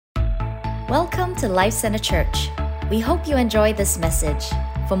Welcome to Life Center Church. We hope you enjoy this message.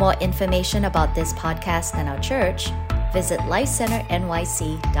 For more information about this podcast and our church, visit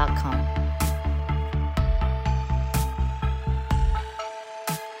lifecenternyc.com.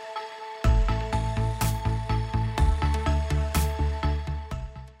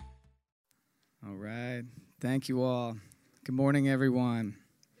 All right. Thank you all. Good morning, everyone.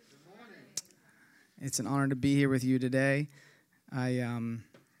 Good morning. It's an honor to be here with you today.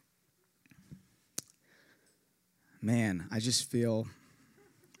 I just feel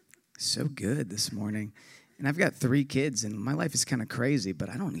so good this morning. And I've got 3 kids, and my life is kind of crazy, but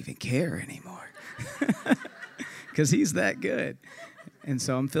I don't even care anymore because he's that good. And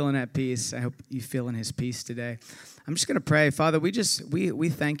so I'm feeling at peace. I hope you feel in his peace today. I'm just going to pray. Father, we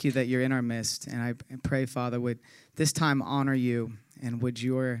thank you that you're in our midst. And I pray, Father, would this time honor you, and would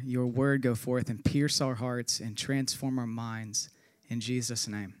your word go forth and pierce our hearts and transform our minds. In Jesus'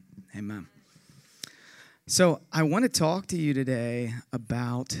 name, amen. So I want to talk to you today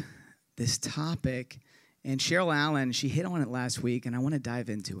about this topic. And Cheryl Allen, she hit on it last week, and I want to dive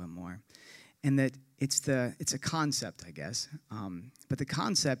into it more. And that it's a concept, I guess. But the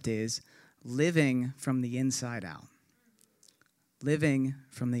concept is living from the inside out. Living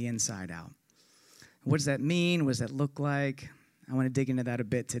from the inside out. What does that mean? What does that look like? I want to dig into that a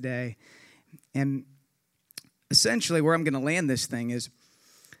bit today. And essentially where I'm going to land this thing is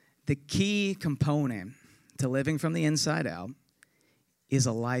the key component to living from the inside out is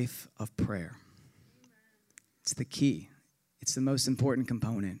a life of prayer. It's the key. It's the most important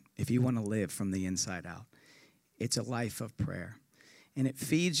component if you want to live from the inside out. It's a life of prayer. And it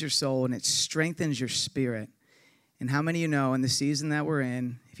feeds your soul and it strengthens your spirit. And how many of you know in the season that we're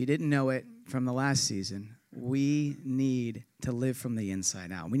in, if you didn't know it from the last season, we need to live from the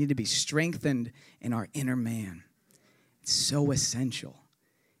inside out. We need to be strengthened in our inner man. It's so essential.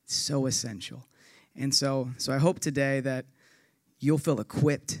 It's so essential. And so I hope today that you'll feel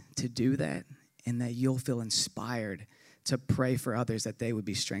equipped to do that and that you'll feel inspired to pray for others that they would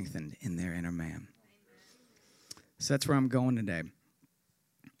be strengthened in their inner man. So that's where I'm going today.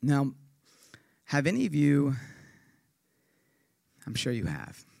 Now, have any of you, I'm sure you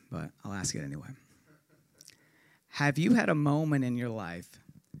have, but I'll ask it anyway. Have you had a moment in your life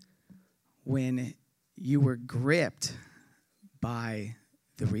when you were gripped by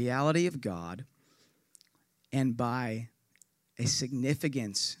the reality of God and by a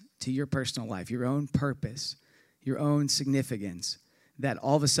significance to your personal life, your own purpose, your own significance, that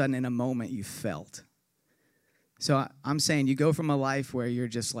all of a sudden in a moment you felt? So I'm saying you go from a life where you're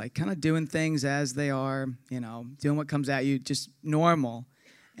just like kind of doing things as they are, doing what comes at you, just normal.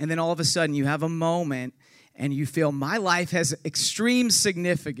 And then all of a sudden you have a moment and you feel my life has extreme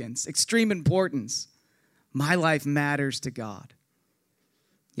significance, extreme importance. My life matters to God.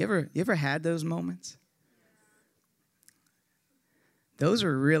 You ever had those moments? Those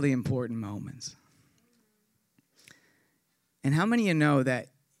are really important moments. And how many of you know that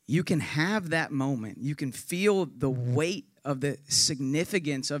you can have that moment? You can feel the weight of the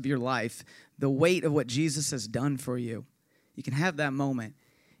significance of your life, the weight of what Jesus has done for you. You can have that moment.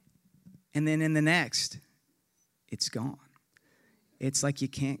 And then in the next, it's gone. It's like you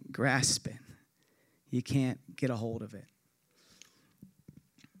can't grasp it. You can't get a hold of it.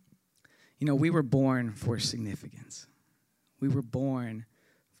 We were born for significance. We were born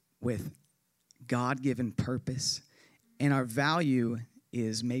with God-given purpose, and our value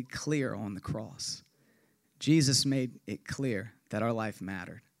is made clear on the cross. Jesus made it clear that our life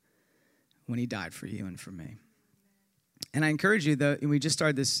mattered when he died for you and for me. And I encourage you, we just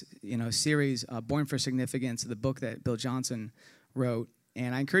started this series, Born for Significance, the book that Bill Johnson wrote,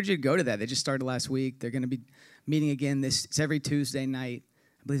 and I encourage you to go to that. They just started last week. They're going to be meeting again. It's every Tuesday night.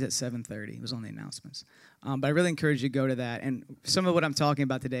 I believe it's at 7:30. It was on the announcements. But I really encourage you to go to that. And some of what I'm talking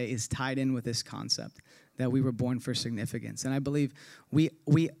about today is tied in with this concept that we were born for significance. And I believe we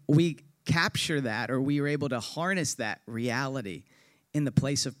capture that, or we are able to harness that reality in the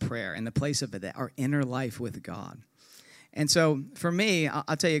place of prayer, in the place of our inner life with God. And so for me,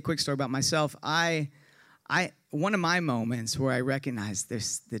 I'll tell you a quick story about myself. One of my moments where I recognized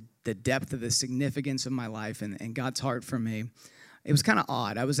the depth of the significance of my life and God's heart for me, it was kind of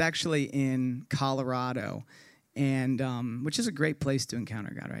odd. I was actually in Colorado, and which is a great place to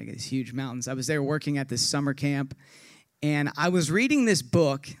encounter God, right? These huge mountains. I was there working at this summer camp, and I was reading this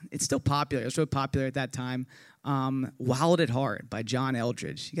book. It's still popular. It was really popular at that time, Wild at Heart by John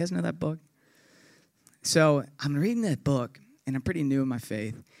Eldredge. You guys know that book? So I'm reading that book, and I'm pretty new in my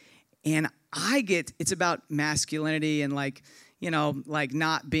faith, and it's about masculinity and like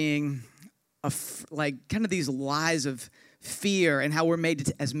not being, kind of these lies of fear and how we're made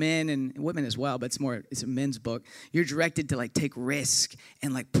to, as men and women as well, but it's a men's book. You're directed to like take risk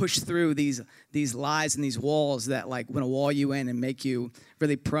and like push through these lies and these walls that like want to wall you in and make you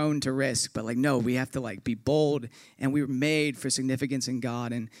really prone to risk. But like, no, we have to like be bold, and we were made for significance in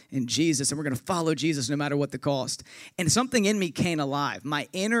God and in Jesus, and we're going to follow Jesus no matter what the cost. And something in me came alive. My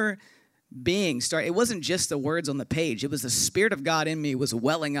inner being started. It wasn't just the words on the page. It was the Spirit of God in me was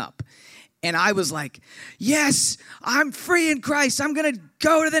welling up. And I was like, yes, I'm free in Christ. I'm going to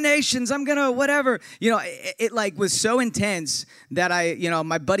go to the nations. I'm going to whatever. You know, it like was so intense that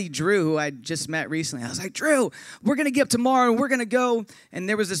my buddy Drew, who I just met recently, I was like, Drew, we're going to get up tomorrow and we're going to go. And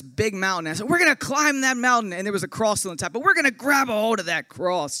there was this big mountain. I said, we're going to climb that mountain. And there was a cross on the top. But we're going to grab a hold of that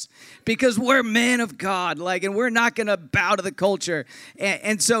cross because we're men of God. Like, and we're not going to bow to the culture.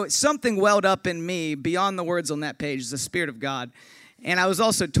 And so something welled up in me beyond the words on that page, the Spirit of God. And I was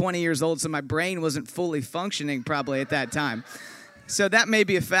also 20 years old, so my brain wasn't fully functioning probably at that time. So that may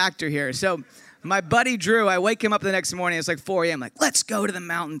be a factor here. So my buddy Drew, I wake him up the next morning. It's like 4 a.m. Like, let's go to the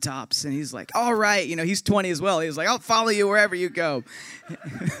mountaintops. And he's like, all right. You know, he's 20 as well. He was like, I'll follow you wherever you go.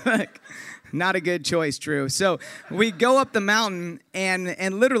 Like, not a good choice, Drew. So we go up the mountain,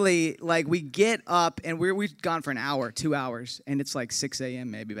 and literally, like, we get up, and we've gone for an hour, 2 hours. And it's like 6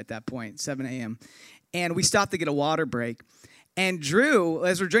 a.m. maybe at that point, 7 a.m. And we stop to get a water break. And Drew,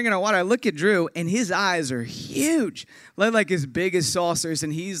 as we're drinking our water, I look at Drew, and his eyes are huge, like as big as saucers,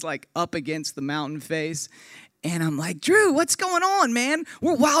 and he's like up against the mountain face. And I'm like, Drew, what's going on, man?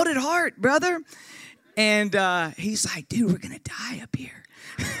 We're wild at heart, brother. And he's like, dude, we're going to die up here.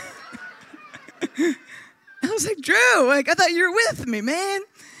 I was like, Drew, like, I thought you were with me, man.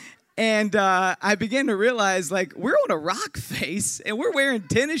 And I began to realize, like, we're on a rock face, and we're wearing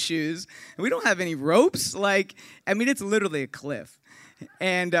tennis shoes, and we don't have any ropes. Like, I mean, it's literally a cliff.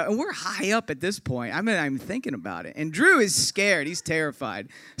 And we're high up at this point. I'm thinking about it. And Drew is scared. He's terrified.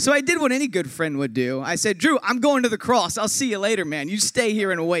 So I did what any good friend would do. I said, Drew, I'm going to the cross. I'll see you later, man. You stay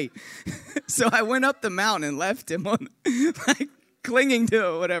here and wait. So I went up the mountain and left him on, like, clinging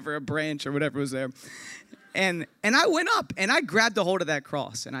to whatever, a branch or whatever was there. And I went up, and I grabbed a hold of that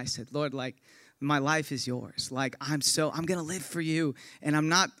cross, and I said, Lord, like, my life is yours. Like, I'm going to live for you, and I'm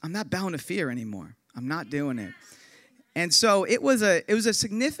not bound to fear anymore. I'm not doing it. And so it was a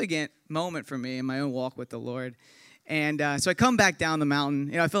significant moment for me in my own walk with the Lord. And so I come back down the mountain.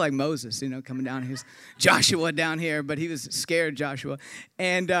 You know, I feel like Moses, you know, coming down. Here's Joshua down here, but he was scared, Joshua.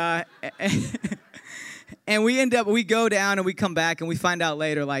 And and we go down and we come back and we find out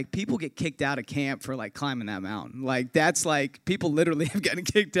later, like, people get kicked out of camp for, like, climbing that mountain. Like, that's like, people literally have gotten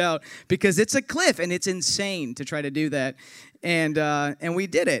kicked out because it's a cliff and it's insane to try to do that. And we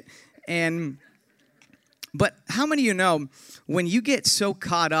did it. But how many of you know, when you get so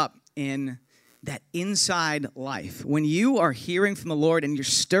caught up in that inside life, when you are hearing from the Lord and you're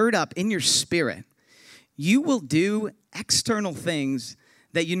stirred up in your spirit, you will do external things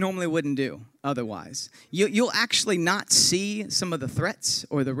that you normally wouldn't do otherwise. You'll actually not see some of the threats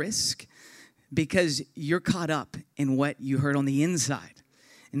or the risk because you're caught up in what you heard on the inside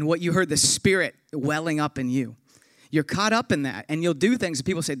and what you heard the Spirit welling up in you. You're caught up in that, and you'll do things that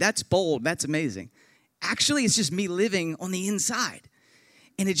people say, that's bold, that's amazing. Actually, it's just me living on the inside.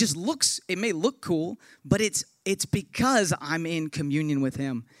 And it may look cool, but it's because I'm in communion with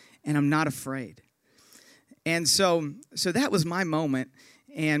Him and I'm not afraid. And so that was my moment.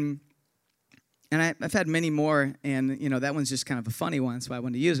 And I've had many more, and you know that one's just kind of a funny one, so I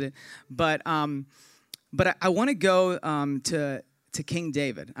wanted to use it. But I want to go to King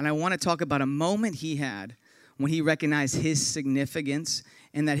David, and I want to talk about a moment he had when he recognized his significance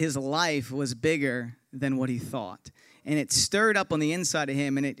and that his life was bigger than what he thought, and it stirred up on the inside of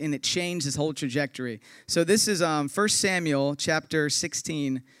him, and it changed his whole trajectory. So this is 1 Samuel chapter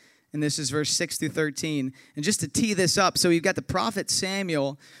 16. And this is verse 6 through 13. And just to tee this up, so you've got the prophet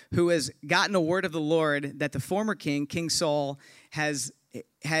Samuel who has gotten a word of the Lord that the former king, King Saul, has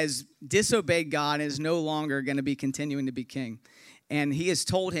disobeyed God and is no longer going to be continuing to be king. And he has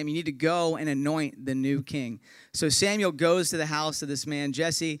told him, you need to go and anoint the new king. So Samuel goes to the house of this man,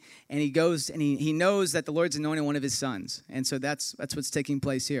 Jesse, and he goes and he knows that the Lord's anointing one of his sons. And so that's what's taking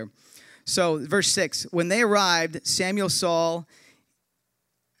place here. So verse 6, when they arrived, Samuel saw,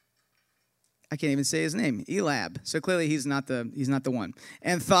 I can't even say his name, Eliab. So clearly he's not the one.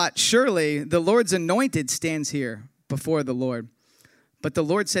 And thought, surely the Lord's anointed stands here before the Lord. But the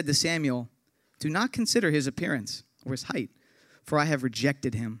Lord said to Samuel, do not consider his appearance or his height, for I have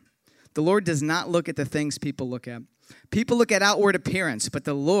rejected him. The Lord does not look at the things people look at. People look at outward appearance, but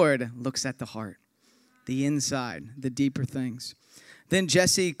the Lord looks at the heart, the inside, the deeper things. Then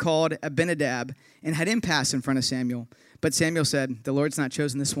Jesse called Abinadab and had him pass in front of Samuel. But Samuel said, the Lord's not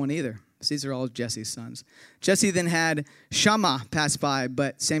chosen this one either. These are all Jesse's sons. Jesse then had Shammah pass by,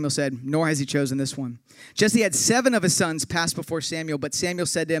 but Samuel said, nor has he chosen this one. Jesse had 7 of his sons pass before Samuel, but Samuel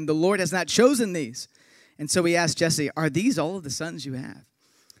said to him, the Lord has not chosen these. And so he asked Jesse, are these all of the sons you have?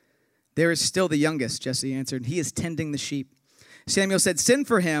 There is still the youngest, Jesse answered. He is tending the sheep. Samuel said, send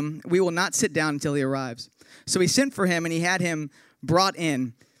for him. We will not sit down until he arrives. So he sent for him, and he had him brought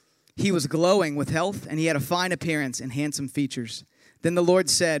in. He was glowing with health, and he had a fine appearance and handsome features. Then the Lord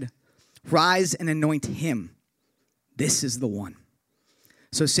said, rise and anoint him. This is the one.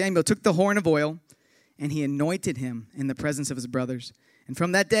 So Samuel took the horn of oil, and he anointed him in the presence of his brothers. And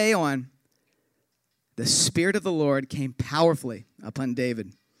from that day on, the Spirit of the Lord came powerfully upon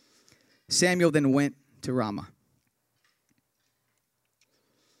David. Samuel then went to Ramah.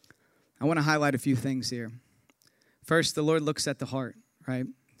 I want to highlight a few things here. First, the Lord looks at the heart, right?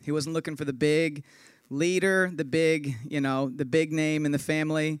 He wasn't looking for the big leader, the big name in the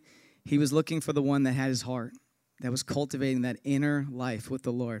family. He was looking for the one that had his heart, that was cultivating that inner life with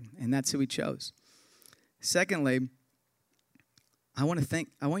the Lord, and that's who he chose. Secondly, I want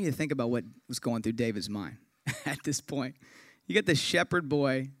you to think about what was going through David's mind at this point. You get the shepherd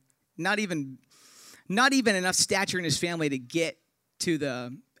boy, not even enough stature in his family to get to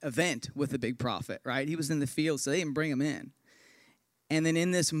the event with the big prophet, right? He was in the field, so they didn't bring him in. And then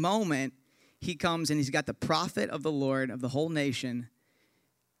in this moment, he comes and he's got the prophet of the Lord of the whole nation.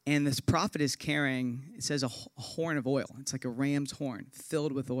 And this prophet is carrying, it says, a horn of oil. It's like a ram's horn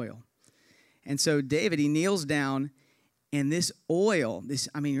filled with oil. And so David, he kneels down, and this oil,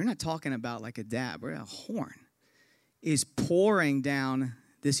 you're not talking about like a dab or a horn, is pouring down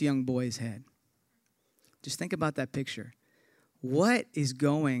this young boy's head. Just think about that picture. What is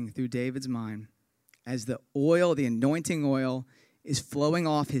going through David's mind as the oil, the anointing oil, is flowing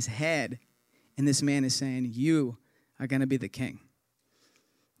off his head, and this man is saying, you are going to be the king.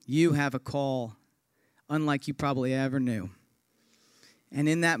 You have a call unlike you probably ever knew. And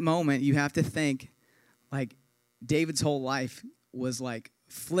in that moment, you have to think, like, David's whole life was like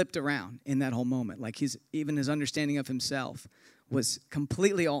flipped around in that whole moment. Like even his understanding of himself was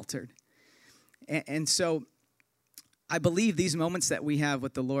completely altered. And so I believe these moments that we have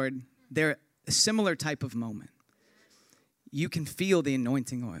with the Lord, they're a similar type of moment. You can feel the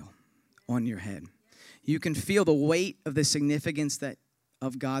anointing oil on your head. You can feel the weight of the significance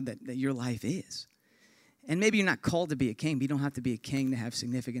of God that your life is. And maybe you're not called to be a king, but you don't have to be a king to have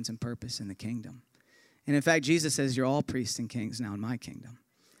significance and purpose in the kingdom. And in fact, Jesus says, you're all priests and kings now in my kingdom.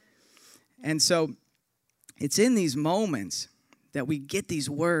 And so it's in these moments that we get these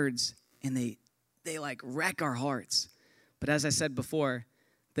words, and they like wreck our hearts. But as I said before,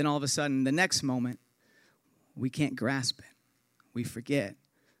 then all of a sudden, the next moment, we can't grasp it. We forget,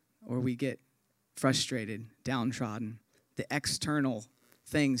 or we get frustrated, downtrodden. The external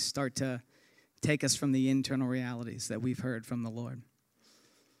things start to take us from the internal realities that we've heard from the Lord.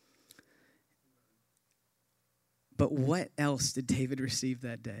 But what else did David receive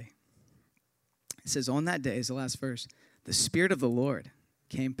that day? It says, on that day, is the last verse, the Spirit of the Lord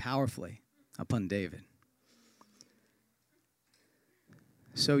came powerfully upon David.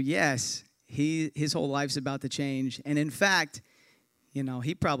 So yes, his whole life's about to change. And in fact,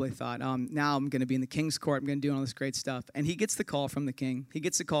 he probably thought, now I'm going to be in the king's court. I'm going to do all this great stuff. And he gets the call from the king. He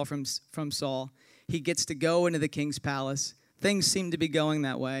gets the call from Saul. He gets to go into the king's palace. Things seem to be going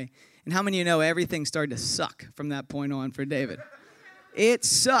that way. And how many of you know everything started to suck from that point on for David? It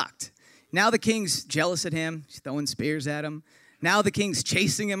sucked. Now the king's jealous at him. He's throwing spears at him. Now the king's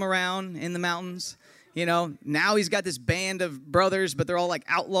chasing him around in the mountains. Now he's got this band of brothers, but they're all like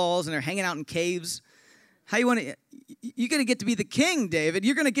outlaws, and they're hanging out in caves. You're going to get to be the king, David.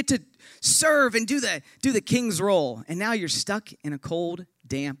 You're going to get to serve and do the king's role. And now you're stuck in a cold,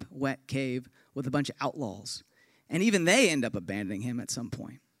 damp, wet cave with a bunch of outlaws. And even they end up abandoning him at some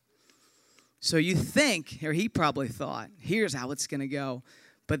point. So you think, or he probably thought, here's how it's going to go.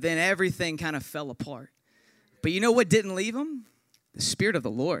 But then everything kind of fell apart. But you know what didn't leave him? The Spirit of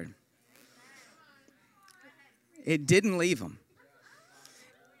the Lord. It didn't leave him.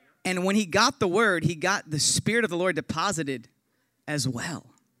 And when he got the word, he got the Spirit of the Lord deposited as well.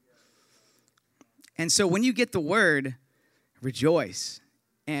 And so when you get the word, rejoice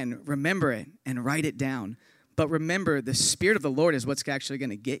and remember it and write it down. But remember, the Spirit of the Lord is what's actually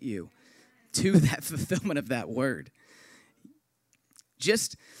going to get you to that fulfillment of that word.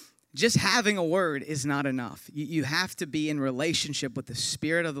 Just having a word is not enough. You have to be in relationship with the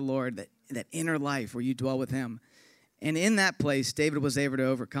Spirit of the Lord, that inner life where you dwell with him. And in that place, David was able to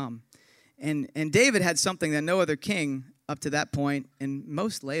overcome. And David had something that no other king up to that point, and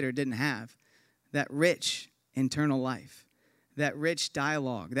most later, didn't have. That rich internal life, that rich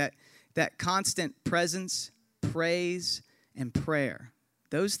dialogue, that constant presence, praise, and prayer.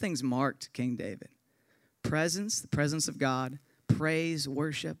 Those things marked King David. Presence, the presence of God, praise,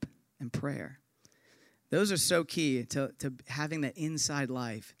 worship, and prayer. Those are so key to having that inside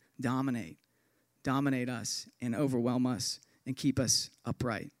life dominate us and overwhelm us and keep us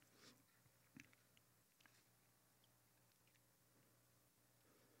upright.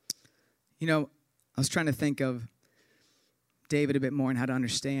 You know, I was trying to think of David a bit more and how to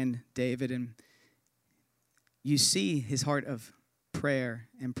understand David. And you see his heart of prayer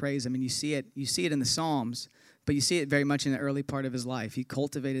and praise. I mean, you see it in the Psalms, but you see it very much in the early part of his life. He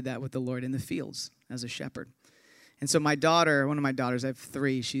cultivated that with the Lord in the fields as a shepherd. And so my daughter, one of my daughters, I have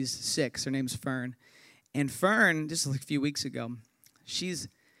 3, she's 6, her name's Fern. And Fern, just like a few weeks ago, she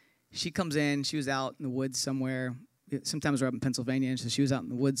comes in, she was out in the woods somewhere. Sometimes we're up in Pennsylvania, and so she was out in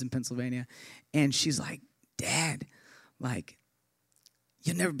the woods in Pennsylvania. And she's like, Dad, like,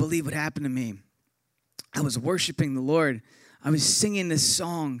 you'll never believe what happened to me. I was worshiping the Lord. I was singing this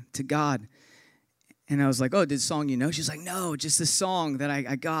song to God. And I was like, oh, did song you know? She's like, no, just this song that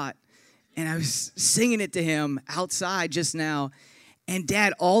I got. And I was singing it to him outside just now. And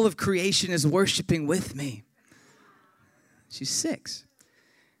Dad, all of creation is worshiping with me. She's 6.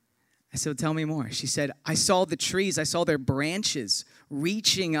 I said, well, tell me more. She said, I saw the trees. I saw their branches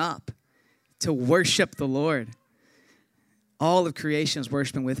reaching up to worship the Lord. All of creation is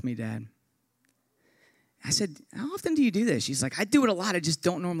worshiping with me, Dad. I said, how often do you do this? She's like, I do it a lot. I just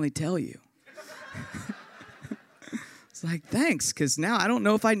don't normally tell you. It's like, thanks, because now I don't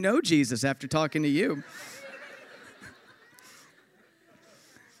know if I know Jesus after talking to you.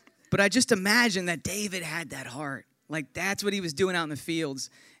 But I just imagine that David had that heart. Like, that's what he was doing out in the fields.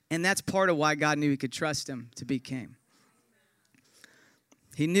 And that's part of why God knew he could trust him to be king.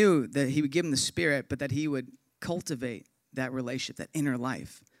 He knew that he would give him the Spirit, but that he would cultivate that relationship, that inner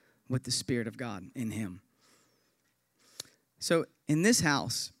life with the Spirit of God in him. So in this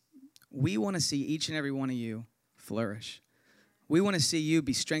house, we want to see each and every one of you flourish. We want to see you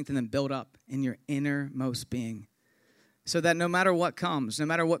be strengthened and built up in your innermost being. So that no matter what comes, no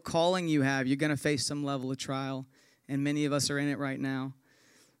matter what calling you have, you're going to face some level of trial. And many of us are in it right now.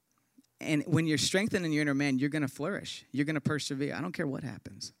 And when you're strengthened in your inner man, you're going to flourish. You're going to persevere. I don't care what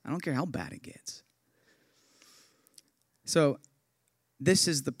happens. I don't care how bad it gets. So this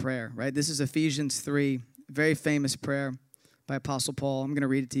is the prayer, right? This is Ephesians 3, very famous prayer by Apostle Paul. I'm going to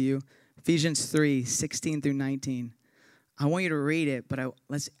read it to you. Ephesians 3, 16 through 19. I want you to read it, but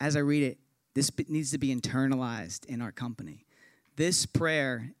as I read it, this needs to be internalized in our company. This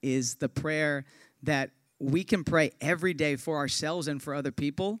prayer is the prayer that we can pray every day for ourselves and for other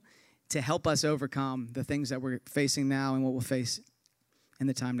people to help us overcome the things that we're facing now and what we'll face in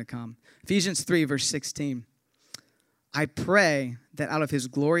the time to come. Ephesians 3, verse 16. I pray that out of his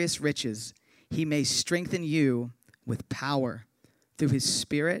glorious riches he may strengthen you with power through his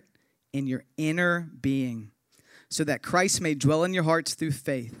Spirit in your inner being, so that Christ may dwell in your hearts through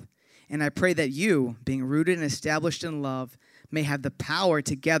faith. And I pray that you, being rooted and established in love, may have the power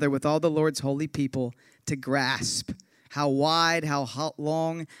together with all the Lord's holy people to grasp how wide, how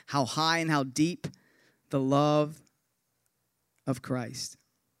long, how high, and how deep the love of Christ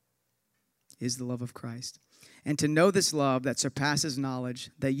is the love of Christ. And to know this love that surpasses knowledge,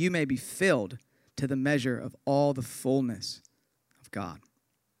 that you may be filled to the measure of all the fullness of God.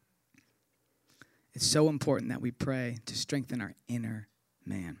 It's so important that we pray to strengthen our inner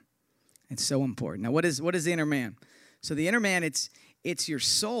man. It's so important. Now, what is the inner man? So the inner man, it's your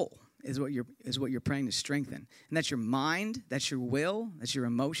soul is what you're praying to strengthen. And that's your mind, that's your will, that's your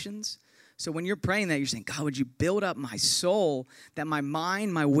emotions. So when you're praying that, you're saying, God, would you build up my soul, that my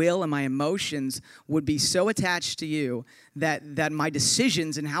mind, my will, and my emotions would be so attached to you that my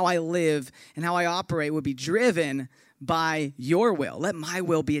decisions and how I live and how I operate would be driven by your will. Let my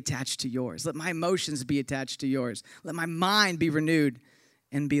will be attached to yours. Let my emotions be attached to yours. Let my mind be renewed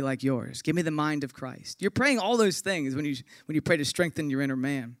and be like yours. Give me the mind of Christ. You're praying all those things when you pray to strengthen your inner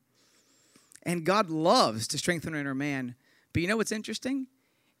man. And God loves to strengthen our inner man. But you know what's interesting?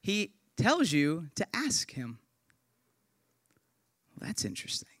 He tells you to ask him. Well, that's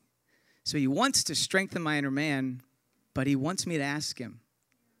interesting. So he wants to strengthen my inner man, but he wants me to ask him.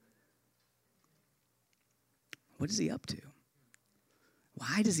 What is he up to?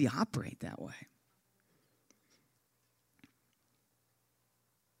 Why does he operate that way?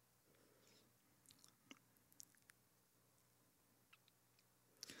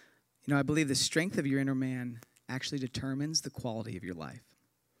 You know, I believe the strength of your inner man actually determines the quality of your life.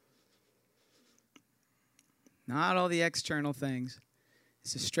 Not all the external things.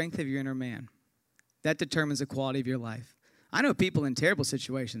 It's the strength of your inner man That determines the quality of your life. I know people in terrible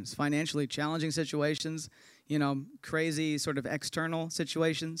situations, financially challenging situations, crazy sort of external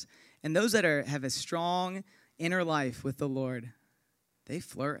situations. And those that have a strong inner life with the Lord, they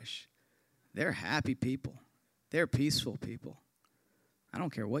flourish. They're happy people. They're peaceful people. I don't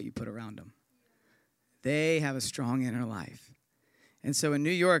care what you put around them. They have a strong inner life. And so in New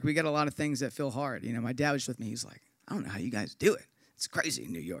York, we got a lot of things that feel hard. My dad was with me. He's like, I don't know how you guys do it. It's crazy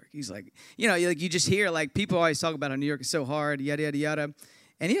in New York. He's like, you just hear, people always talk about how New York is so hard, yada, yada, yada.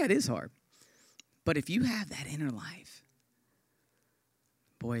 And yeah, it is hard. But if you have that inner life,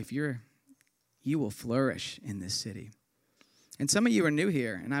 boy, you will flourish in this city. And some of you are new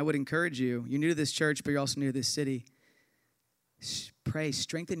here, and I would encourage you, you're new to this church, but you're also new to this city. Pray,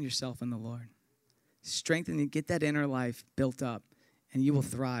 strengthen yourself in the Lord. Strengthen and get that inner life built up, and you will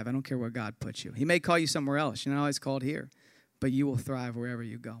thrive. I don't care where God puts you. He may call you somewhere else. You're not always called here, but you will thrive wherever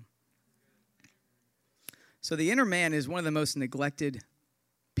you go. So the inner man is one of the most neglected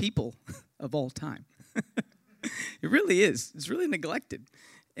people of all time. It really is. It's really neglected.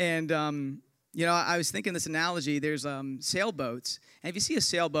 And, I was thinking this analogy. There's sailboats. And if you see a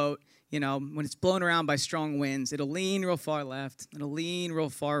sailboat, when it's blown around by strong winds, it'll lean real far left. It'll lean real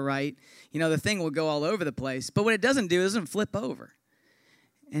far right. The thing will go all over the place. But what it doesn't do is it doesn't flip over.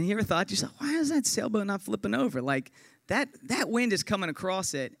 And you ever thought to yourself, why is that sailboat not flipping over? That wind is coming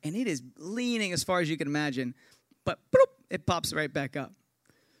across it, and it is leaning as far as you can imagine. But boop, it pops right back up.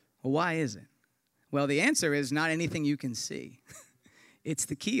 Well, why is it? Well, the answer is not anything you can see. It's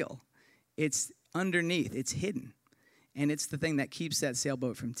the keel. It's underneath. It's hidden. And it's the thing that keeps that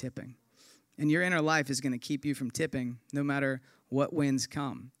sailboat from tipping. And your inner life is going to keep you from tipping no matter what winds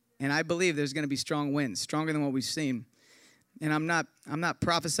come. And I believe there's going to be strong winds, stronger than what we've seen. And I'm not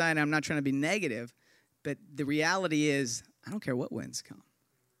prophesying. I'm not trying to be negative. But the reality is, I don't care what winds come.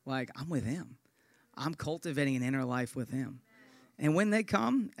 I'm with him. I'm cultivating an inner life with him. And when they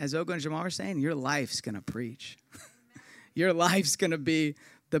come, as Ogo and Jamal are saying, your life's going to preach. Your life's going to be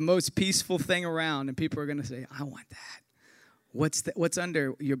the most peaceful thing around. And people are going to say, I want that. What's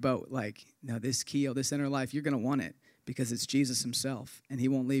under your boat? This keel, this inner life, you're going to want it because it's Jesus himself. And he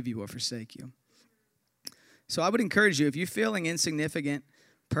won't leave you or forsake you. So I would encourage you, if you're feeling insignificant,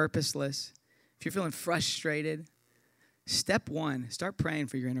 purposeless, if you're feeling frustrated, step one, start praying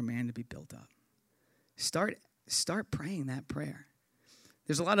for your inner man to be built up. Start praying that prayer.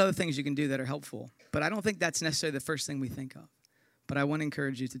 There's a lot of other things you can do that are helpful, but I don't think that's necessarily the first thing we think of. But I want to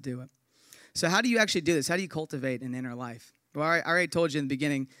encourage you to do it. So how do you actually do this? How do you cultivate an inner life? Well, I already told you in the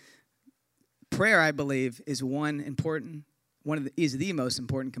beginning, prayer, I believe, is the most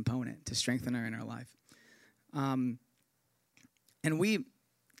important component to strengthen our inner life.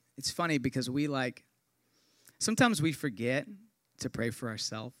 It's funny because sometimes we forget to pray for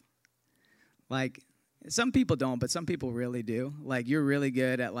ourselves. Some people don't, but some people really do. You're really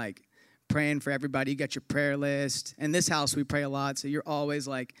good at praying for everybody. You got your prayer list. In this house, we pray a lot, so you're always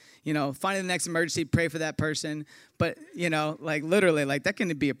finding the next emergency, pray for that person. But literally, that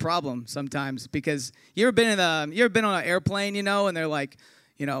can be a problem sometimes because you ever been on an airplane, and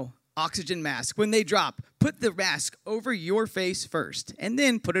they're oxygen mask. When they drop, put the mask over your face first, and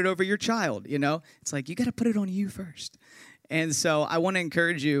then put it over your child. It's you got to put it on you first. And so I want to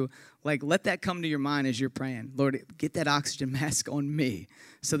encourage you, let that come to your mind as you're praying. Lord, get that oxygen mask on me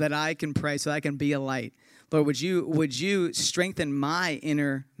so that I can pray, so I can be a light. Lord, would you strengthen my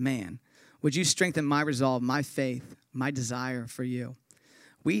inner man? Would you strengthen my resolve, my faith, my desire for you?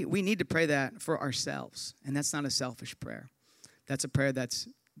 We need to pray that for ourselves, and that's not a selfish prayer. That's a prayer that's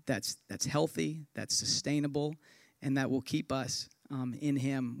healthy, that's sustainable, and that will keep us in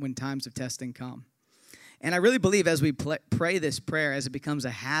him when times of testing come. And I really believe as we pray this prayer, as it becomes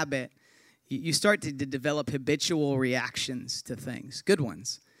a habit, you start to develop habitual reactions to things, good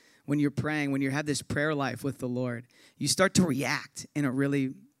ones. When you're praying, when you have this prayer life with the Lord, you start to react in a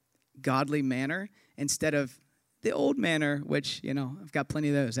really godly manner instead of the old manner, which, I've got plenty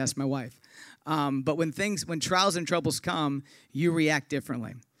of those. Ask my wife. But when trials and troubles come, you react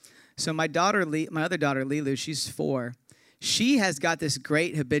differently. So my other daughter, Lilu, she's 4. She has got this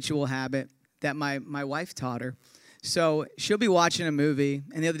great habitual habit that my wife taught her. So she'll be watching a movie,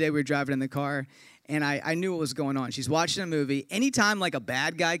 and the other day we were driving in the car, and I knew what was going on. She's watching a movie. Anytime a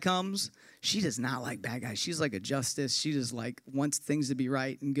bad guy comes, she does not like bad guys. She's like a justice. She just wants things to be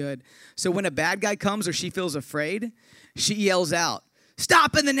right and good. So when a bad guy comes or she feels afraid, she yells out,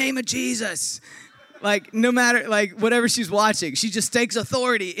 "Stop in the name of Jesus." No matter, whatever she's watching, she just takes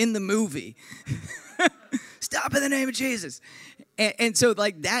authority in the movie. Stop in the name of Jesus. And so,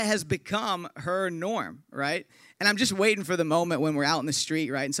 that has become her norm, right? And I'm just waiting for the moment when we're out in the street,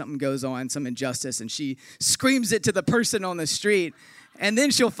 right, and something goes on, some injustice, and she screams it to the person on the street. And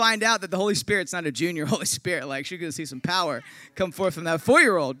then she'll find out that the Holy Spirit's not a junior Holy Spirit. Like, she's going to see some power come forth from that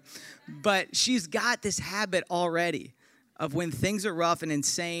 4-year-old. But she's got this habit already of when things are rough and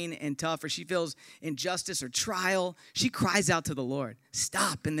insane and tough, or she feels injustice or trial, she cries out to the Lord,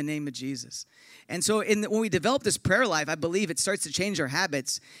 stop in the name of Jesus. And so when we develop this prayer life, I believe it starts to change our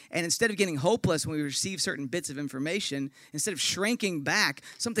habits. And instead of getting hopeless when we receive certain bits of information, instead of shrinking back,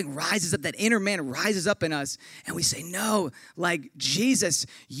 something rises up, that inner man rises up in us, and we say, no, like, Jesus,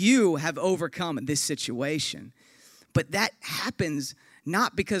 you have overcome this situation. But that happens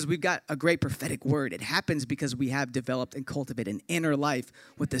not because we've got a great prophetic word. It happens because we have developed and cultivated an inner life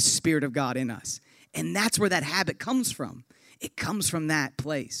with the Spirit of God in us. And that's where that habit comes from. It comes from that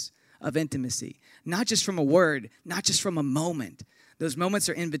place of intimacy. Not just from a word, not just from a moment. Those moments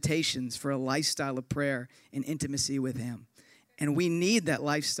are invitations for a lifestyle of prayer and intimacy with Him. And we need that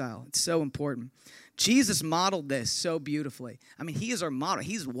lifestyle. It's so important. Jesus modeled this so beautifully. I mean, He is our model.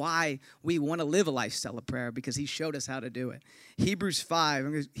 He's why we want to live a lifestyle of prayer, because He showed us how to do it. Hebrews 5,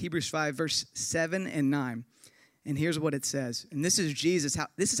 verse 7 and 9. And here's what it says. And this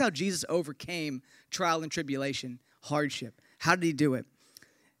is how Jesus overcame trial and tribulation, hardship. How did He do it?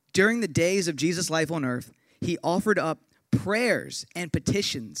 During the days of Jesus' life on earth, He offered up prayers and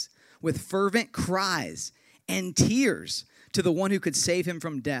petitions with fervent cries and tears to the one who could save Him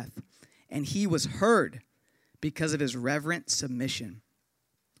from death. And He was heard because of His reverent submission.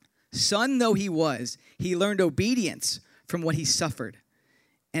 Son though He was, He learned obedience from what He suffered.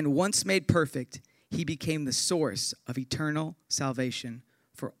 And once made perfect, He became the source of eternal salvation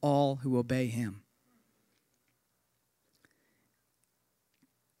for all who obey Him.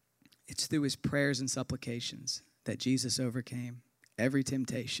 It's through His prayers and supplications that Jesus overcame every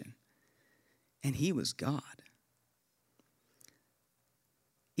temptation. And He was God.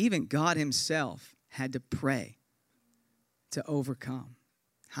 Even God Himself had to pray to overcome.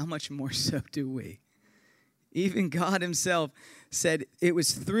 How much more so do we? Even God Himself said it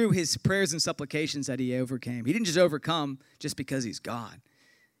was through His prayers and supplications that He overcame. He didn't just overcome just because He's God.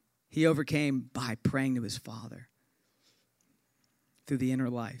 He overcame by praying to His Father through the inner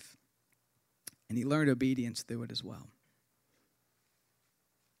life. And He learned obedience through it as well.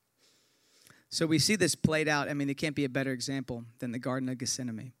 So we see this played out. I mean, it can't be a better example than the Garden of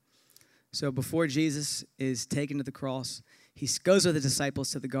Gethsemane. So before Jesus is taken to the cross, He goes with the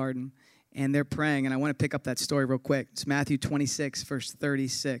disciples to the garden, and they're praying. And I want to pick up that story real quick. It's Matthew 26, verse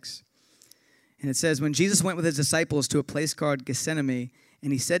 36. And it says, when Jesus went with His disciples to a place called Gethsemane,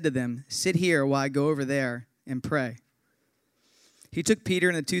 and He said to them, sit here while I go over there and pray. He took Peter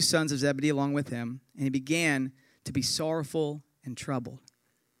and the 2 sons of Zebedee along with Him, and He began to be sorrowful and troubled.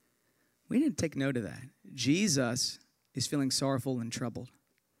 We need to take note of that. Jesus is feeling sorrowful and troubled.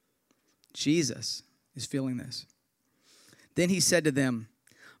 Jesus is feeling this. Then He said to them,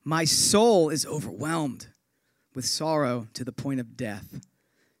 my soul is overwhelmed with sorrow to the point of death.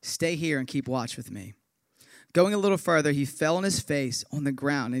 Stay here and keep watch with me. Going a little farther, He fell on His face on the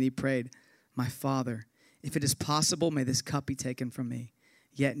ground and He prayed, my Father, if it is possible, may this cup be taken from me.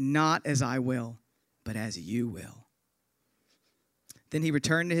 Yet not as I will, but as You will. Then He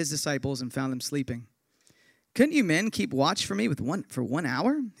returned to His disciples and found them sleeping. Couldn't you men keep watch for me for 1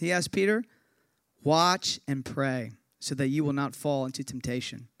 hour? He asked Peter. Watch and pray so that you will not fall into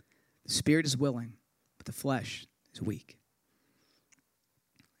temptation. The spirit is willing, but the flesh is weak.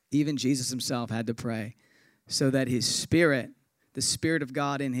 Even Jesus Himself had to pray so that His spirit, the Spirit of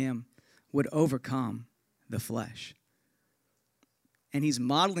God in Him, would overcome the flesh. And He's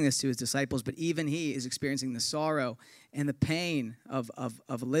modeling this to His disciples, but even He is experiencing the sorrow and the pain of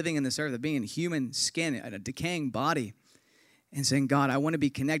living in this earth, of being in human skin, a decaying body, and saying, God, I want to be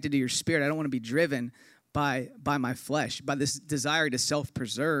connected to Your Spirit. I don't want to be driven by my flesh, by this desire to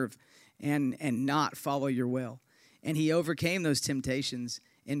self-preserve and not follow Your will. And He overcame those temptations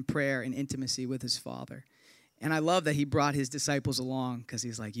in prayer and intimacy with His Father. And I love that He brought His disciples along because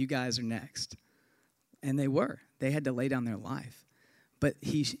He's like, you guys are next. And they were. They had to lay down their life. But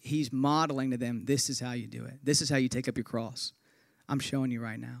he's modeling to them, this is how you do it. This is how you take up your cross. I'm showing you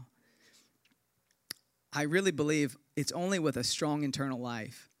right now. I really believe it's only with a strong internal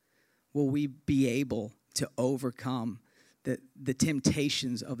life will we be able to overcome the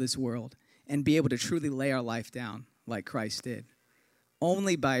temptations of this world and be able to truly lay our life down like Christ did.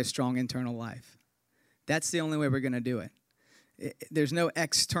 Only by a strong internal life. That's the only way we're going to do it. There's no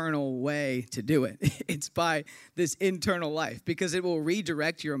external way to do it. It's by this internal life because it will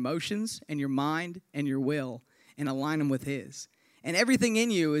redirect your emotions and your mind and your will and align them with His. And everything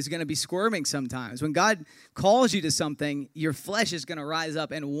in you is going to be squirming sometimes. When God calls you to something, your flesh is going to rise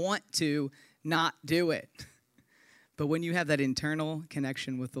up and want to not do it. But when you have that internal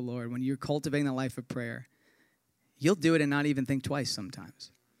connection with the Lord, when you're cultivating the life of prayer, you'll do it and not even think twice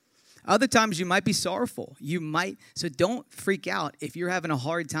sometimes. Other times you might be sorrowful. So don't freak out if you're having a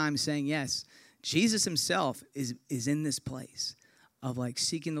hard time saying yes. Jesus himself is in this place of like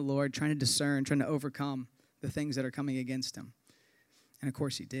seeking the Lord, trying to discern, trying to overcome the things that are coming against him. And of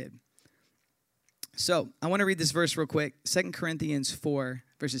course he did. So I want to read this verse real quick. 2 Corinthians 4,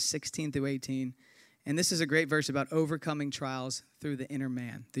 verses 16 through 18. And this is a great verse about overcoming trials through the inner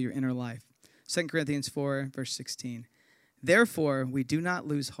man, through your inner life. 2 Corinthians 4, verse 16. Therefore, we do not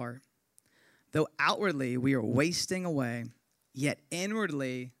lose heart. Though outwardly we are wasting away, yet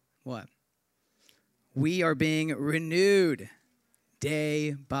inwardly, what? We are being renewed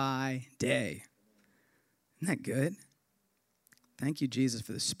day by day. Isn't that good? Thank you, Jesus,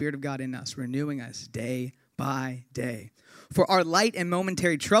 for the Spirit of God in us, renewing us day by day. For our light and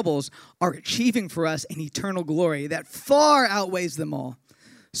momentary troubles are achieving for us an eternal glory that far outweighs them all.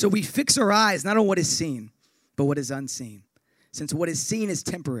 So we fix our eyes not on what is seen, but what is unseen. Since what is seen is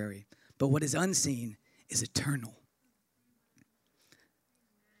temporary, but what is unseen is eternal.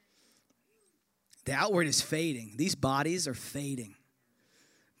 The outward is fading. These bodies are fading.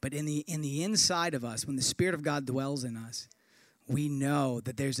 But in the inside of us, when the Spirit of God dwells in us, we know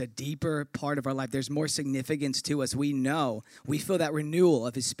that there's a deeper part of our life. There's more significance to us. We know. We feel that renewal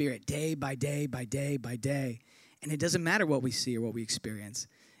of his Spirit day by day by day by day. And it doesn't matter what we see or what we experience.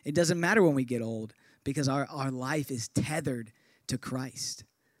 It doesn't matter when we get old because our life is tethered to Christ.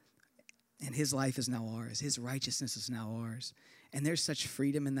 And his life is now ours. His righteousness is now ours. And there's such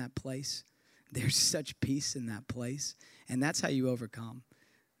freedom in that place. There's such peace in that place. And that's how you overcome.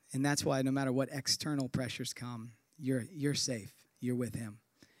 And that's why no matter what external pressures come, you're safe. You're with him.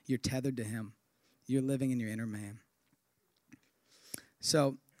 You're tethered to him. You're living in your inner man.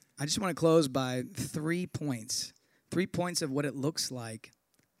 So I just want to close by 3 points. 3 points of what it looks like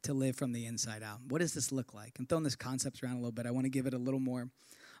to live from the inside out. What does this look like? I'm throwing this concept around a little bit. I want to give it a little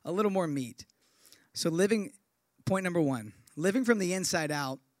more meat. So point number 1, living from the inside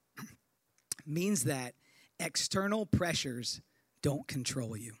out means that external pressures don't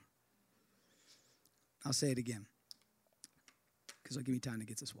control you. I'll say it again because it'll give me time to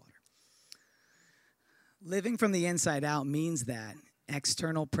get this water. Living from the inside out means that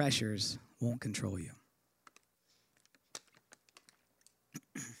external pressures won't control you.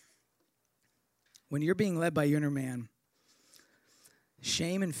 When you're being led by your inner man,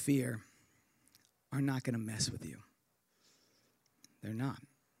 shame and fear are not going to mess with you. They're not.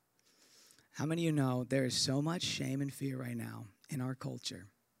 How many of you know there is so much shame and fear right now in our culture?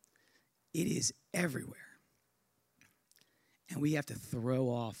 It is everywhere. And we have to throw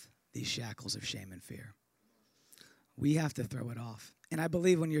off these shackles of shame and fear. We have to throw it off. And I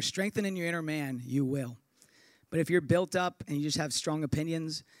believe when you're strengthened in your inner man, you will. But if you're built up and you just have strong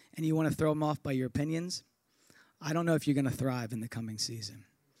opinions and you want to throw them off by your opinions, I don't know if you're going to thrive in the coming season.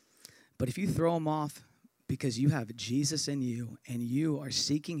 But if you throw them off because you have Jesus in you and you are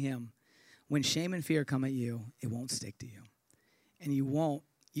seeking him, when shame and fear come at you, it won't stick to you. And you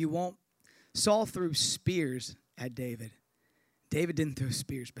won't. Saul threw spears at David. David didn't throw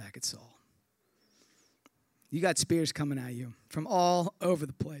spears back at Saul. You got spears coming at you from all over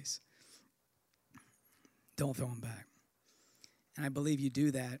the place. Don't throw them back. And I believe you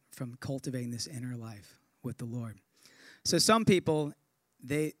do that from cultivating this inner life with the Lord. So some people,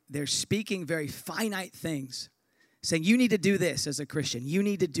 they're speaking very finite things, saying you need to do this as a Christian. You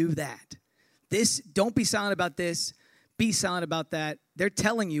need to do that. Don't be silent about this. Be silent about that. They're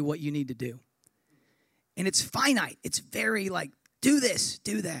telling you what you need to do. And it's finite. It's very like, do this,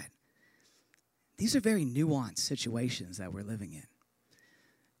 do that. These are very nuanced situations that we're living in.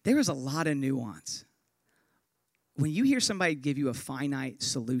 There is a lot of nuance. When you hear somebody give you a finite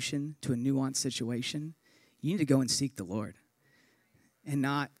solution to a nuanced situation, you need to go and seek the Lord and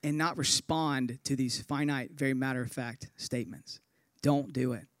not respond to these finite, very matter-of-fact statements. Don't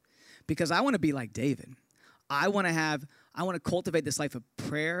do it. Because I want to be like David. I want to cultivate this life of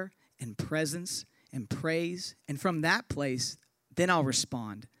prayer and presence and praise. And from that place, then I'll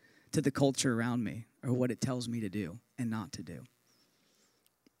respond to the culture around me or what it tells me to do and not to do.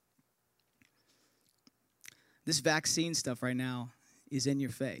 This vaccine stuff right now is in your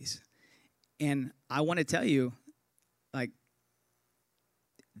face. And I want to tell you, like,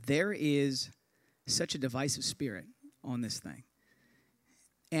 there is such a divisive spirit on this thing.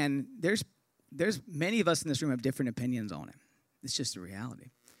 And there's many of us in this room have different opinions on it. It's just a reality.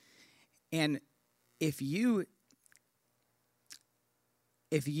 And if you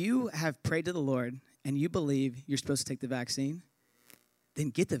if you have prayed to the Lord and you believe you're supposed to take the vaccine, then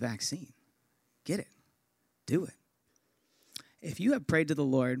get the vaccine. Get it. Do it. If you have prayed to the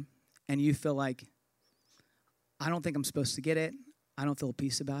Lord and you feel like, I don't think I'm supposed to get it, I don't feel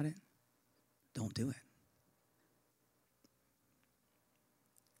peace about it, don't do it.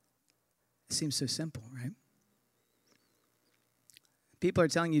 It seems so simple, right? People are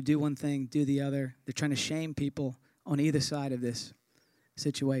telling you do one thing, do the other. They're trying to shame people on either side of this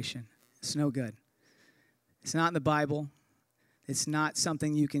situation. It's no good. It's not in the Bible. It's not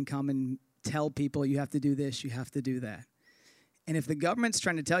something you can come and tell people you have to do this, you have to do that. And if the government's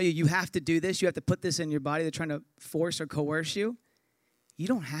trying to tell you you have to do this, you have to put this in your body, they're trying to force or coerce you, you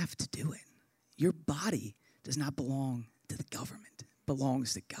don't have to do it. Your body does not belong to the government. It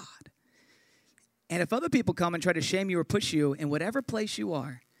belongs to God. And if other people come and try to shame you or push you in whatever place you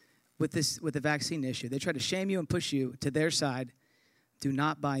are with the vaccine issue, they try to shame you and push you to their side, do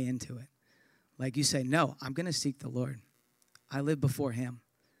not buy into it. Like you say, no, I'm going to seek the Lord. I live before him.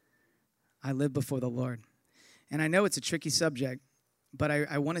 I live before the Lord. And I know it's a tricky subject, but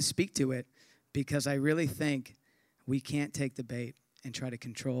I want to speak to it because I really think we can't take the bait and try to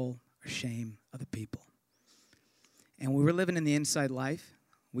control or shame other people. And when we're living in the inside life,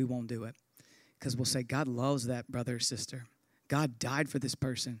 we won't do it. Because we'll say, God loves that brother or sister. God died for this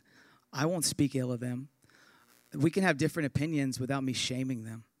person. I won't speak ill of them. We can have different opinions without me shaming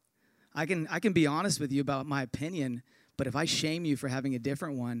them. I can be honest with you about my opinion, but if I shame you for having a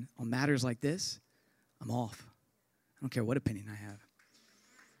different one on matters like this, I'm off. I don't care what opinion I have.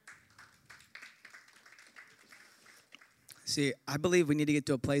 See, I believe we need to get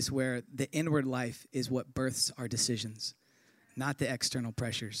to a place where the inward life is what births our decisions, not the external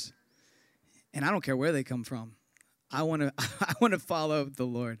pressures. And I don't care where they come from. I want to follow the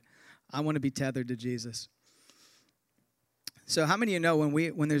Lord. I want to be tethered to Jesus. So how many of you know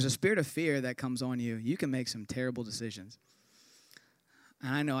when there's a spirit of fear that comes on you, you can make some terrible decisions.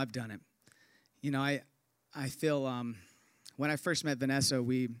 And I know I've done it. You know, I feel when I first met Vanessa,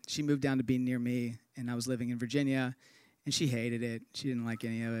 she moved down to be near me, and I was living in Virginia, and she hated it. She didn't like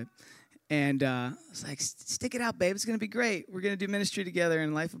any of it. And I was like, stick it out, babe. It's going to be great. We're going to do ministry together,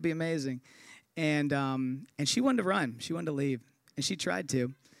 and life will be amazing. And she wanted to run. She wanted to leave. And she tried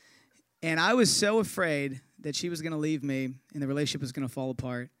to. And I was so afraid that she was going to leave me and the relationship was going to fall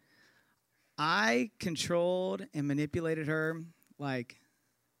apart. I controlled and manipulated her like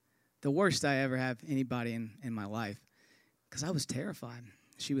the worst I ever have anybody in my life because I was terrified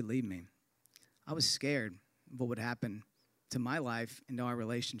she would leave me. I was scared of what would happen to my life and to our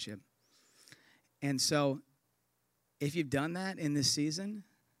relationship. And so if you've done that in this season,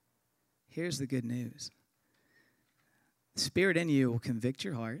 here's the good news. The Spirit in you will convict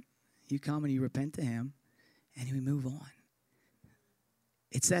your heart. You come and you repent to him, and we move on.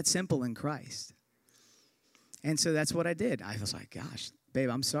 It's that simple in Christ. And so that's what I did. I was like, gosh, babe,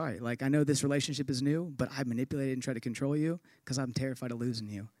 I'm sorry. Like, I know this relationship is new, but I manipulated and tried to control you because I'm terrified of losing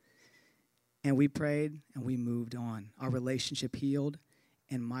you. And we prayed, and we moved on. Our relationship healed,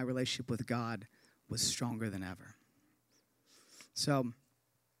 and my relationship with God was stronger than ever. So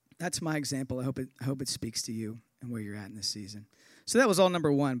that's my example. I hope it speaks to you and where you're at in this season. So that was all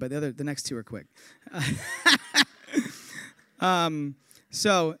number one, but the next two are quick.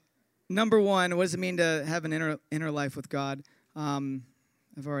 So number one, what does it mean to have an inner life with God? I've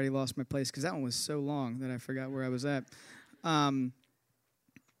already lost my place because that one was so long that I forgot where I was at.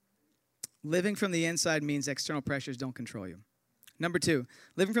 Living from the inside means external pressures don't control you. Number two,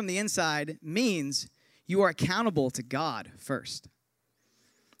 living from the inside means you are accountable to God first.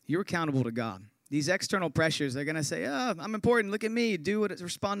 You're accountable to God. These external pressures, they're going to say, oh, I'm important. Look at me.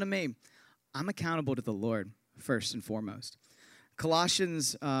 Respond to me. I'm accountable to the Lord first and foremost. Or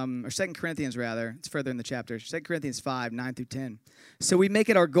 2 Corinthians rather, it's further in the chapter, 2 Corinthians 5, 9 through 10. So we make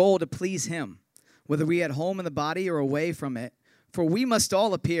it our goal to please him, whether we at home in the body or away from it. For we must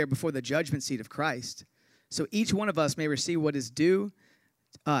all appear before the judgment seat of Christ. So each one of us may receive what is due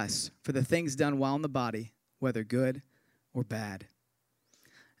us for the things done while in the body, whether good or bad.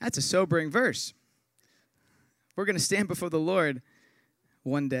 That's a sobering verse. We're going to stand before the Lord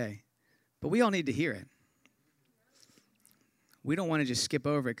one day, but we all need to hear it. We don't want to just skip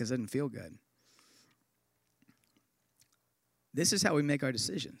over it because it doesn't feel good. This is how we make our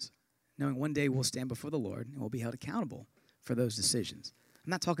decisions, knowing one day we'll stand before the Lord and we'll be held accountable for those decisions. I'm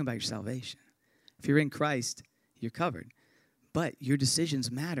not talking about your salvation. If you're in Christ, you're covered. But your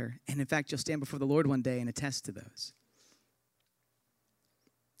decisions matter, and in fact, you'll stand before the Lord one day and attest to those.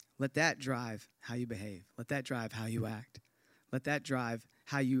 Let that drive how you behave. Let that drive how you act. Let that drive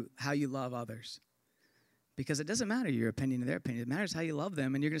how you love others. Because it doesn't matter your opinion or their opinion. It matters how you love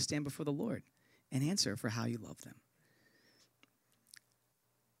them, and you're going to stand before the Lord and answer for how you love them.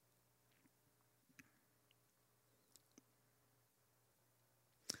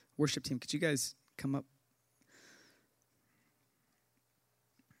 Worship team, could you guys come up?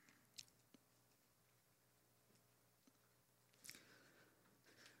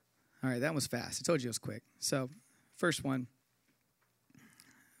 All right, that was fast. I told you it was quick. So, first one.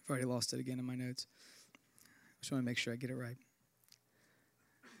 I've already lost it again in my notes. Just want to make sure I get it right.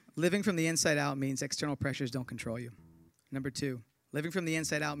 Living from the inside out means external pressures don't control you. Number 2, living from the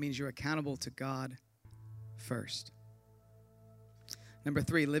inside out means you're accountable to God first. Number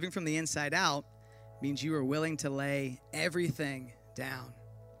 3, living from the inside out means you are willing to lay everything down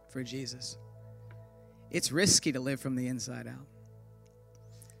for Jesus. It's risky to live from the inside out.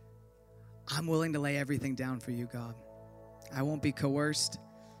 I'm willing to lay everything down for you, God. I won't be coerced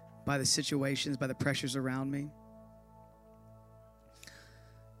by the situations, by the pressures around me.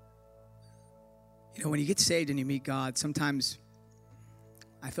 You know, when you get saved and you meet God, sometimes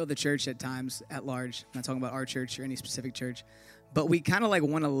I feel the church at times at large, I'm not talking about our church or any specific church, but we kind of like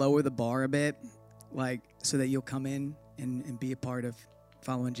want to lower the bar a bit, like so that you'll come in and be a part of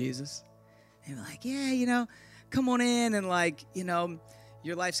following Jesus. And we're like, yeah, you know, come on in and like, you know,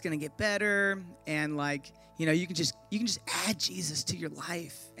 your life's going to get better. And like, you know, you can just add Jesus to your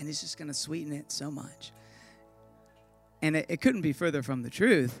life and it's just going to sweeten it so much. And it couldn't be further from the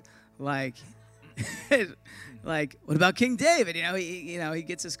truth. Like, like, what about King David? He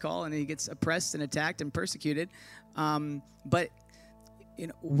gets his call and he gets oppressed and attacked and persecuted. But you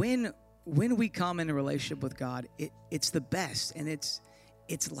know, when we come in a relationship with God, it's the best and it's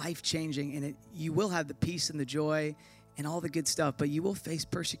life-changing, and you will have the peace and the joy and all the good stuff, but you will face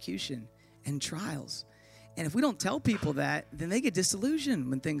persecution and trials. And if we don't tell people that, then they get disillusioned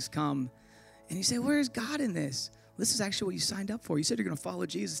when things come. And you say, where's God in this? This is actually what you signed up for. You said you're going to follow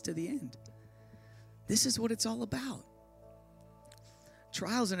Jesus to the end. This is what it's all about.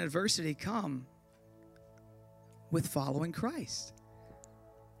 Trials and adversity come with following Christ.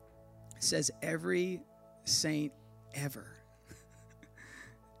 It says every saint ever.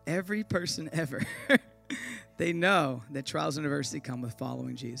 Every person ever. They know that trials and adversity come with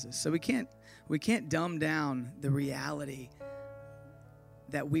following Jesus. So we can't dumb down the reality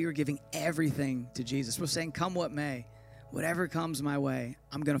that we are giving everything to Jesus. We're saying, come what may, whatever comes my way,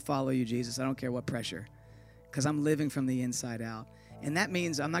 I'm going to follow you, Jesus. I don't care what pressure, because I'm living from the inside out. And that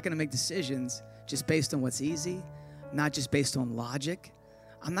means I'm not going to make decisions just based on what's easy, not just based on logic.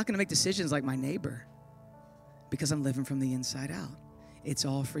 I'm not going to make decisions like my neighbor, because I'm living from the inside out. It's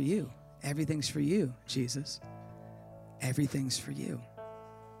all for you. Everything's for you, Jesus. Everything's for you.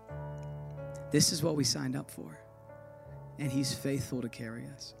 This is what we signed up for. And he's faithful to carry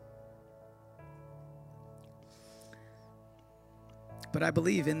us. But I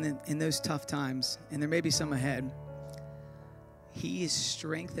believe in those tough times, and there may be some ahead, he is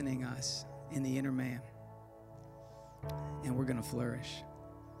strengthening us in the inner man. And we're going to flourish.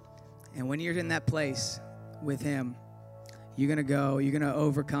 And when you're in that place with him, you're going to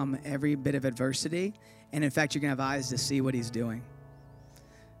overcome every bit of adversity. And in fact, you're going to have eyes to see what he's doing.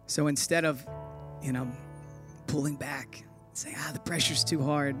 So instead of, pulling back, saying, the pressure's too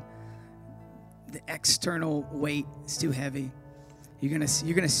hard, the external weight is too heavy, you're going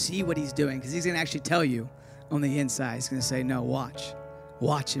to see what he's doing, because he's going to actually tell you on the inside. He's going to say, no,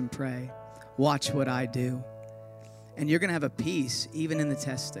 watch and pray. Watch what I do. And you're going to have a peace even in the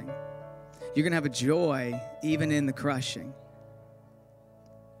testing. You're going to have a joy even in the crushing.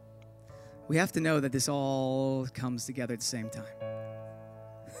 We have to know that this all comes together at the same time.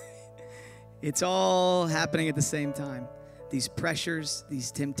 It's all happening at the same time. These pressures,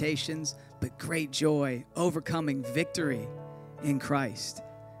 these temptations, but great joy, overcoming victory in Christ.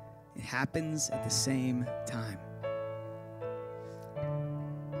 It happens at the same time.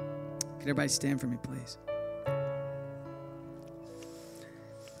 Can everybody stand for me, please?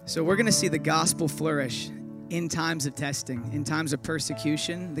 So we're going to see the gospel flourish in times of testing, in times of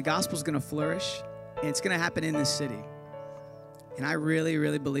persecution. The gospel's going to flourish, and it's going to happen in this city. And I really,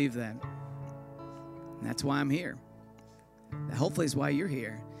 really believe that. And that's why I'm here. That hopefully is why you're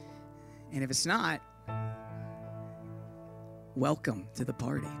here. And if it's not, welcome to the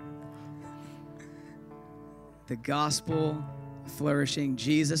party. The gospel flourishing,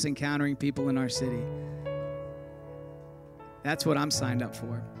 Jesus encountering people in our city. That's what I'm signed up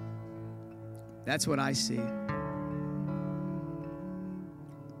for. That's what I see.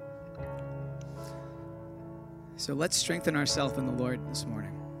 So let's strengthen ourselves in the Lord this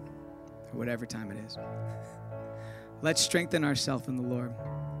morning, or whatever time it is. Let's strengthen ourselves in the Lord.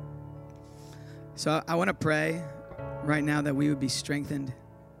 So I want to pray right now that we would be strengthened.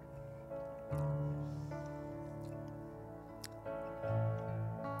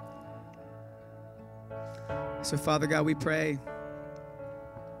 So Father God, we pray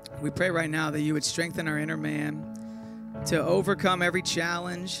right now that you would strengthen our inner man to overcome every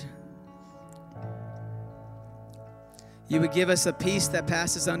challenge. You would give us a peace that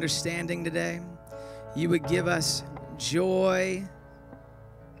passes understanding today. You would give us joy,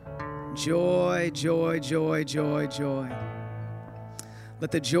 joy, joy, joy, joy, joy.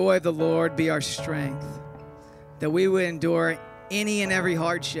 Let the joy of the Lord be our strength, that we would endure any and every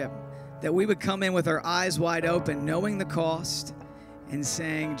hardship, that we would come in with our eyes wide open, knowing the cost, and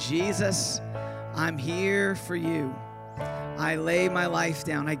saying, Jesus, I'm here for you. I lay my life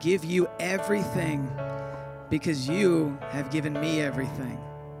down. I give you everything because you have given me everything.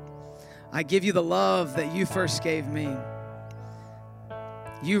 I give you the love that you first gave me.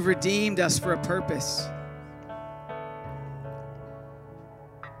 You've redeemed us for a purpose.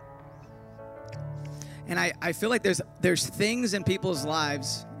 And I feel like there's things in people's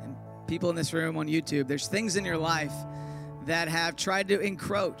lives, and people in this room on YouTube, there's things in your life that have tried to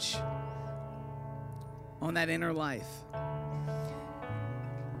encroach on that inner life.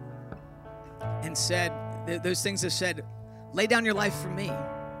 And said, those things have said, lay down your life for me.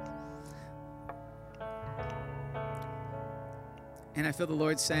 And I feel the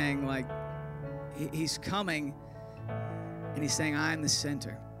Lord saying, like, he's coming and he's saying, I am the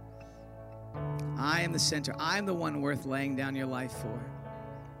center. I am the center. I'm the one worth laying down your life for.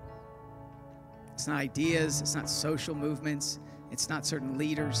 It's not ideas. It's not social movements. It's not certain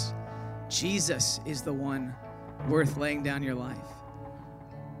leaders. Jesus is the one worth laying down your life.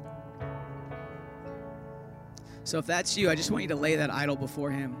 So if that's you, I just want you to lay that idol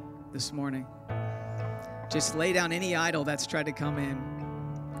before him this morning. Just lay down any idol that's tried to come in.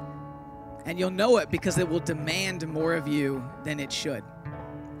 And you'll know it because it will demand more of you than it should.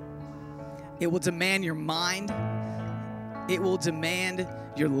 It will demand your mind. It will demand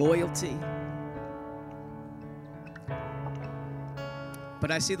your loyalty.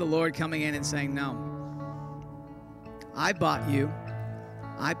 But I see the Lord coming in and saying, no, I bought you.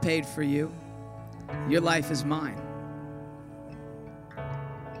 I paid for you. Your life is mine.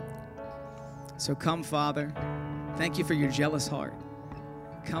 So come, Father. Thank you for your jealous heart.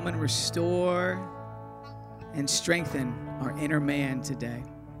 Come and restore and strengthen our inner man today.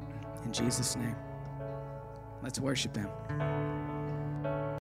 In Jesus' name. Let's worship him.